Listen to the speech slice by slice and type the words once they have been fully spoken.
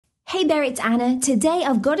Hey there, it's Anna. Today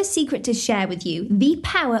I've got a secret to share with you, the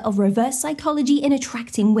power of reverse psychology in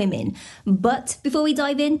attracting women. But before we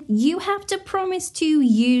dive in, you have to promise to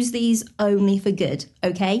use these only for good,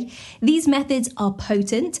 okay? These methods are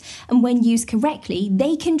potent, and when used correctly,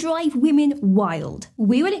 they can drive women wild.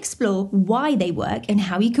 We will explore why they work and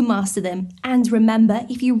how you can master them. And remember,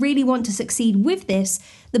 if you really want to succeed with this,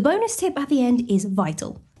 the bonus tip at the end is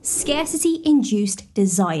vital. Scarcity-induced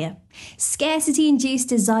desire. Scarcity-induced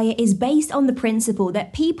desire is based on the principle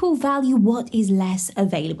that people value what is less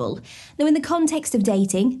available. Now, in the context of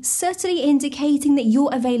dating, subtly indicating that your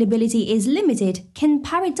availability is limited can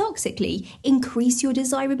paradoxically increase your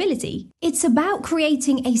desirability. It's about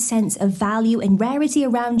creating a sense of value and rarity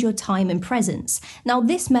around your time and presence. Now,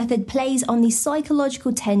 this method plays on the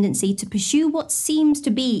psychological tendency to pursue what seems to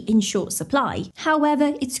be in short supply.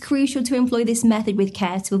 However, it's crucial to employ this method with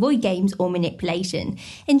care to avoid games or manipulation,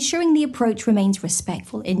 ensuring the approach remains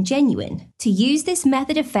respectful and genuine. To use this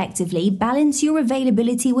method effectively, balance your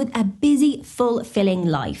availability with a busy, fulfilling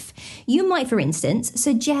life. You might, for instance,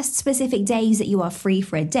 suggest specific days that you are free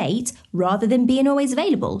for a date rather than being always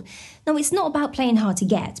available. Now, it's not about playing hard to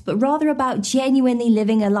get, but rather about genuinely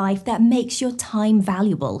living a life that makes your time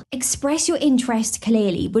valuable. Express your interest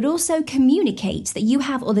clearly, but also communicate that you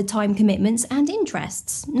have other time commitments and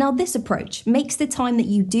interests. Now, this approach makes the time that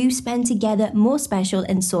you do spend together more special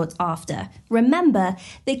and sought after. Remember,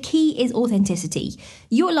 the key is authenticity.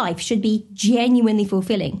 Your life should be genuinely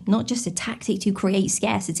fulfilling, not just a tactic to create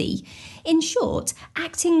scarcity. In short,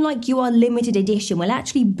 acting like you are limited edition will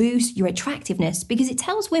actually boost your attractiveness because it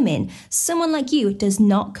tells women someone like you does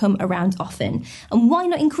not come around often. And why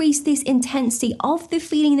not increase this intensity of the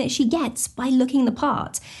feeling that she gets by looking the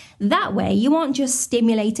part? That way, you aren't just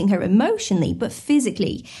stimulating her emotionally, but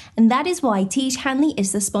physically. And that is why Tiege Hanley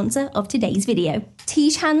is the sponsor of today's video.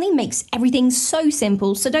 Tiege Hanley makes everything so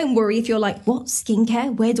simple, so don't worry if you're like, what,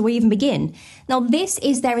 skincare? Where do I even begin? Now, this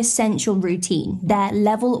is their essential routine, their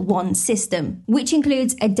level 1 system, which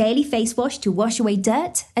includes a daily face wash to wash away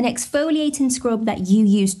dirt, an exfoliating scrub that you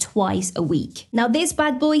use twice a week. Now, this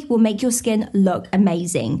bad boy will make your skin look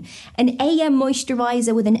amazing. An AM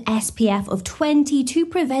moisturizer with an SPF of 20 to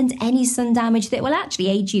prevent any sun damage that will actually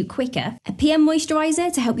age you quicker. A PM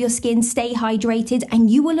moisturizer to help your skin stay hydrated and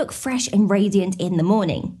you will look fresh and radiant in the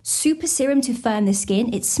morning. Super serum to firm the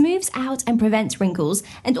skin, it smooths out and prevents wrinkles,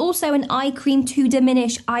 and also an eye cream to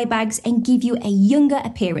diminish eye bags and give you a younger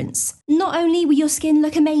appearance. Not only will your skin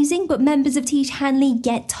look amazing, but members of Tiege Hanley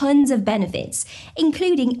get tons of benefits,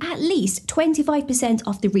 including at least 25%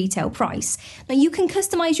 off the retail price. Now, you can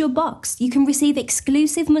customize your box, you can receive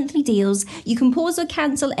exclusive monthly deals, you can pause or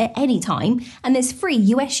cancel at any time, and there's free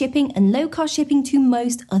US shipping and low-cost shipping to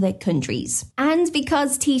most other countries. And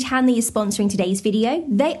because Tiege Hanley is sponsoring today's video,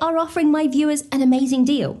 they are offering my viewers an amazing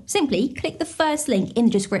deal. Simply click the first link in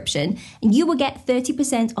the description and you will get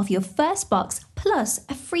 30% off your first box plus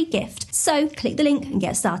a free gift. So click the link and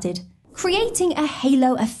get started. Creating a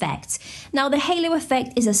halo effect. Now, the halo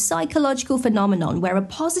effect is a psychological phenomenon where a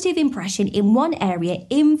positive impression in one area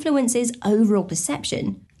influences overall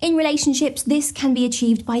perception. In relationships, this can be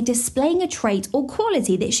achieved by displaying a trait or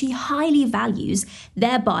quality that she highly values,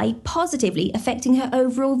 thereby positively affecting her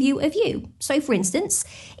overall view of you. So, for instance,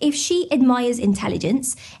 if she admires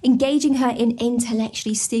intelligence, engaging her in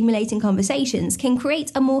intellectually stimulating conversations can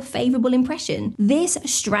create a more favorable impression. This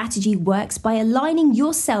strategy works by aligning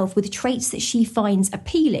yourself with traits that she finds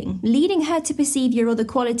appealing, leading her to perceive your other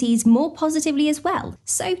qualities more positively as well.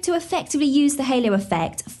 So, to effectively use the halo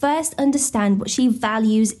effect, first understand what she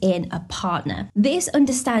values in a partner. This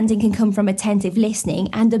understanding can come from attentive listening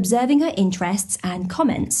and observing her interests and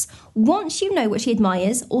comments. Once you know what she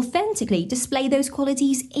admires, authentically display those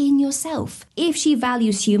qualities in yourself. If she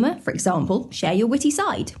values humor, for example, share your witty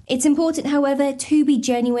side. It's important, however, to be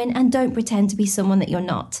genuine and don't pretend to be someone that you're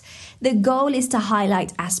not. The goal is to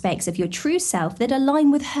highlight aspects of your true self that align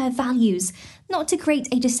with her values, not to create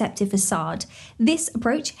a deceptive facade. This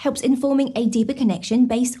approach helps in forming a deeper connection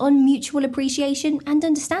based on mutual appreciation and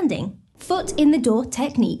understanding. Foot in the door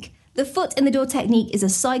technique. The foot in the door technique is a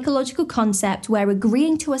psychological concept where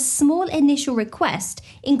agreeing to a small initial request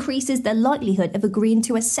increases the likelihood of agreeing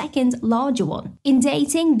to a second, larger one. In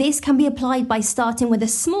dating, this can be applied by starting with a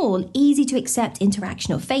small, easy to accept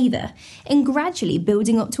interaction or favor, and gradually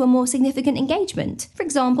building up to a more significant engagement. For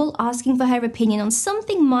example, asking for her opinion on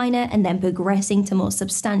something minor and then progressing to more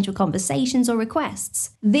substantial conversations or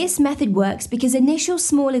requests. This method works because initial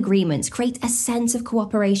small agreements create a sense of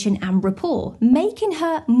cooperation and rapport, making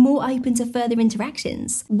her more open to further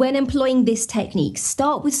interactions. When employing this technique,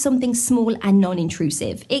 start with something small and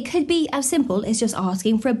non-intrusive. It could be as simple as just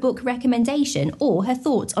asking for a book recommendation or her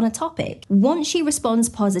thoughts on a topic. Once she responds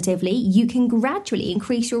positively, you can gradually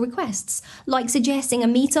increase your requests, like suggesting a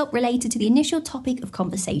meetup related to the initial topic of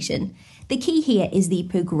conversation. The key here is the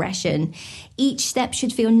progression. Each step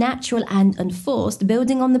should feel natural and unforced,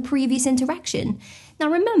 building on the previous interaction. Now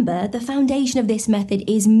remember, the foundation of this method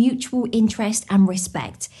is mutual interest and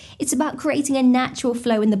respect. It's about creating a natural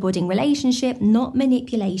flow in the budding relationship, not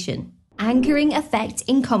manipulation. Anchoring effect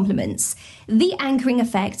in compliments. The anchoring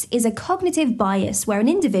effect is a cognitive bias where an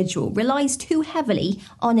individual relies too heavily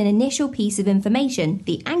on an initial piece of information,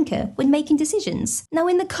 the anchor, when making decisions. Now,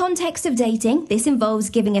 in the context of dating, this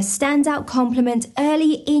involves giving a standout compliment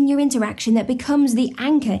early in your interaction that becomes the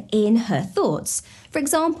anchor in her thoughts. For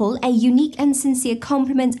example, a unique and sincere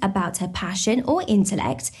compliment about her passion or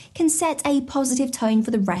intellect can set a positive tone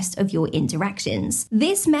for the rest of your interactions.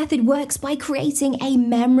 This method works by creating a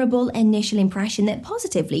memorable initial impression that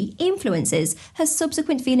positively influences her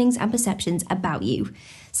subsequent feelings and perceptions about you.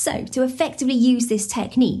 So, to effectively use this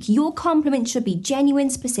technique, your compliment should be genuine,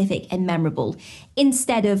 specific, and memorable.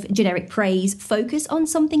 Instead of generic praise, focus on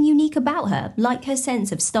something unique about her, like her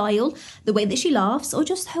sense of style, the way that she laughs, or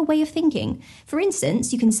just her way of thinking. For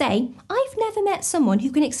instance, you can say, "I've never met someone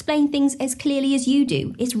who can explain things as clearly as you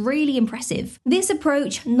do. It's really impressive." This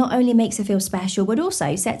approach not only makes her feel special, but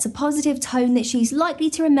also sets a positive tone that she's likely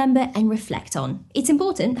to remember and reflect on. It's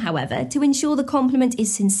important, however, to ensure the compliment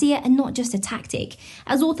is sincere and not just a tactic,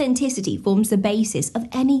 as authenticity forms the basis of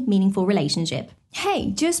any meaningful relationship.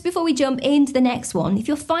 Hey, just before we jump into the next one, if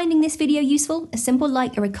you're finding this video useful, a simple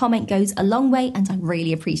like or a comment goes a long way and I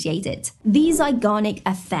really appreciate it. The Zygarnik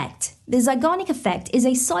effect. The Zygarnik effect is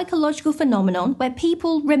a psychological phenomenon where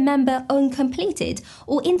people remember uncompleted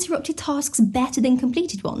or interrupted tasks better than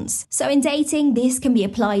completed ones. So in dating, this can be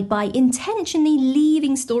applied by intentionally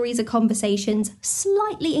leaving stories or conversations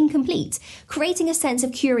slightly incomplete, creating a sense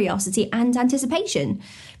of curiosity and anticipation.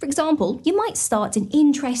 For example, you might start an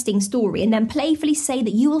interesting story and then playfully say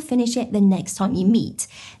that you will finish it the next time you meet.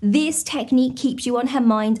 This technique keeps you on her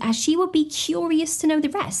mind as she will be curious to know the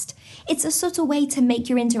rest. It's a subtle way to make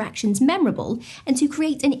your interactions memorable and to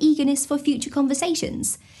create an eagerness for future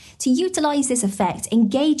conversations. To utilize this effect,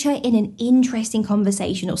 engage her in an interesting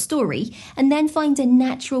conversation or story, and then find a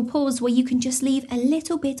natural pause where you can just leave a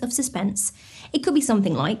little bit of suspense. It could be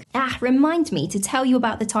something like, remind me to tell you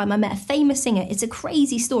about the time I met a famous singer. It's a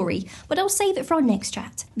crazy story, but I'll save it for our next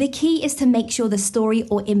chat. The key is to make sure the story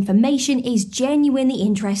or information is genuinely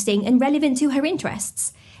interesting and relevant to her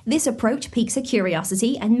interests. This approach piques her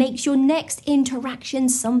curiosity and makes your next interaction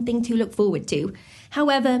something to look forward to.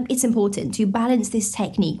 However, it's important to balance this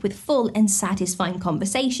technique with full and satisfying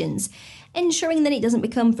conversations, ensuring that it doesn't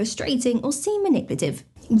become frustrating or seem manipulative.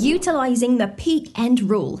 Utilizing the peak end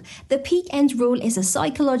rule. The peak end rule is a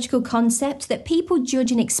psychological concept that people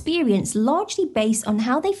judge and experience largely based on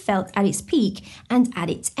how they felt at its peak and at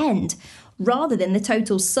its end, rather than the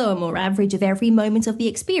total sum or average of every moment of the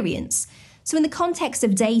experience. So in the context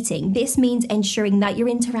of dating, this means ensuring that your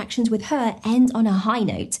interactions with her end on a high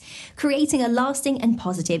note, creating a lasting and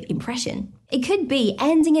positive impression. It could be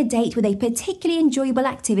ending a date with a particularly enjoyable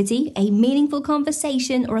activity, a meaningful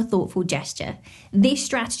conversation, or a thoughtful gesture. This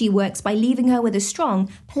strategy works by leaving her with a strong,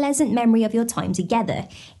 pleasant memory of your time together,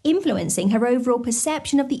 influencing her overall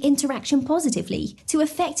perception of the interaction positively. To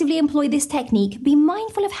effectively employ this technique, be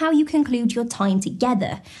mindful of how you conclude your time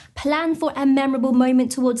together. Plan for a memorable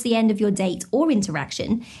moment towards the end of your date or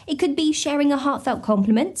interaction. It could be sharing a heartfelt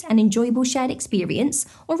compliment, an enjoyable shared experience,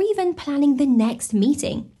 or even planning the next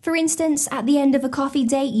meeting. For instance, at the end of a coffee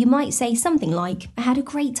date, you might say something like, "I had a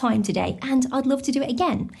great time today and I'd love to do it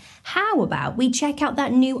again. How about we check out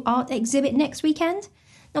that new art exhibit next weekend?"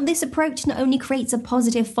 Now, this approach not only creates a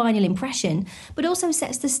positive final impression, but also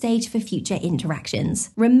sets the stage for future interactions.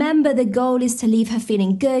 Remember, the goal is to leave her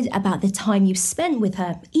feeling good about the time you spent with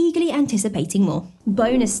her, eagerly anticipating more.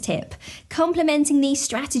 Bonus tip. Complementing these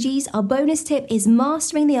strategies, our bonus tip is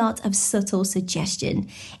mastering the art of subtle suggestion.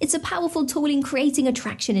 It's a powerful tool in creating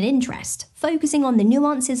attraction and interest, focusing on the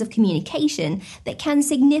nuances of communication that can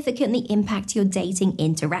significantly impact your dating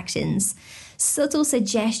interactions. Subtle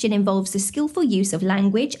suggestion involves the skillful use of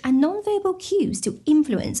language and nonverbal cues to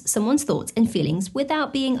influence someone's thoughts and feelings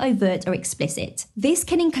without being overt or explicit. This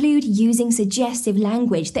can include using suggestive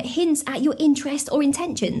language that hints at your interest or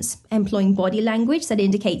intentions, employing body language that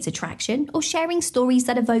indicates attraction, or sharing stories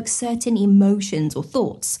that evoke certain emotions or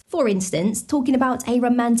thoughts. For instance, talking about a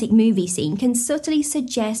romantic movie scene can subtly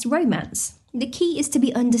suggest romance. The key is to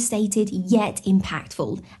be understated yet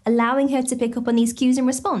impactful, allowing her to pick up on these cues and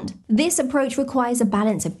respond. This approach requires a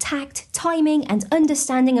balance of tact, timing, and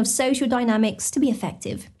understanding of social dynamics to be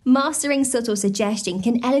effective. Mastering subtle suggestion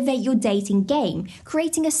can elevate your dating game,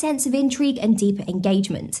 creating a sense of intrigue and deeper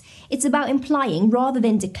engagement. It's about implying rather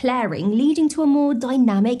than declaring, leading to a more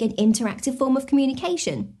dynamic and interactive form of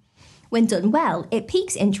communication. When done well, it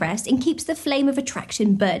piques interest and keeps the flame of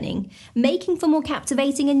attraction burning, making for more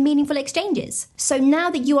captivating and meaningful exchanges. So now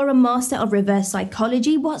that you are a master of reverse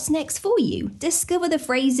psychology, what's next for you? Discover the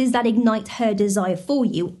phrases that ignite her desire for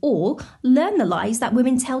you, or learn the lies that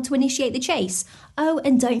women tell to initiate the chase. Oh,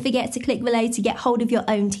 and don't forget to click below to get hold of your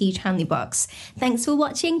own Tea Hanley box. Thanks for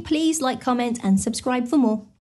watching. Please like, comment, and subscribe for more.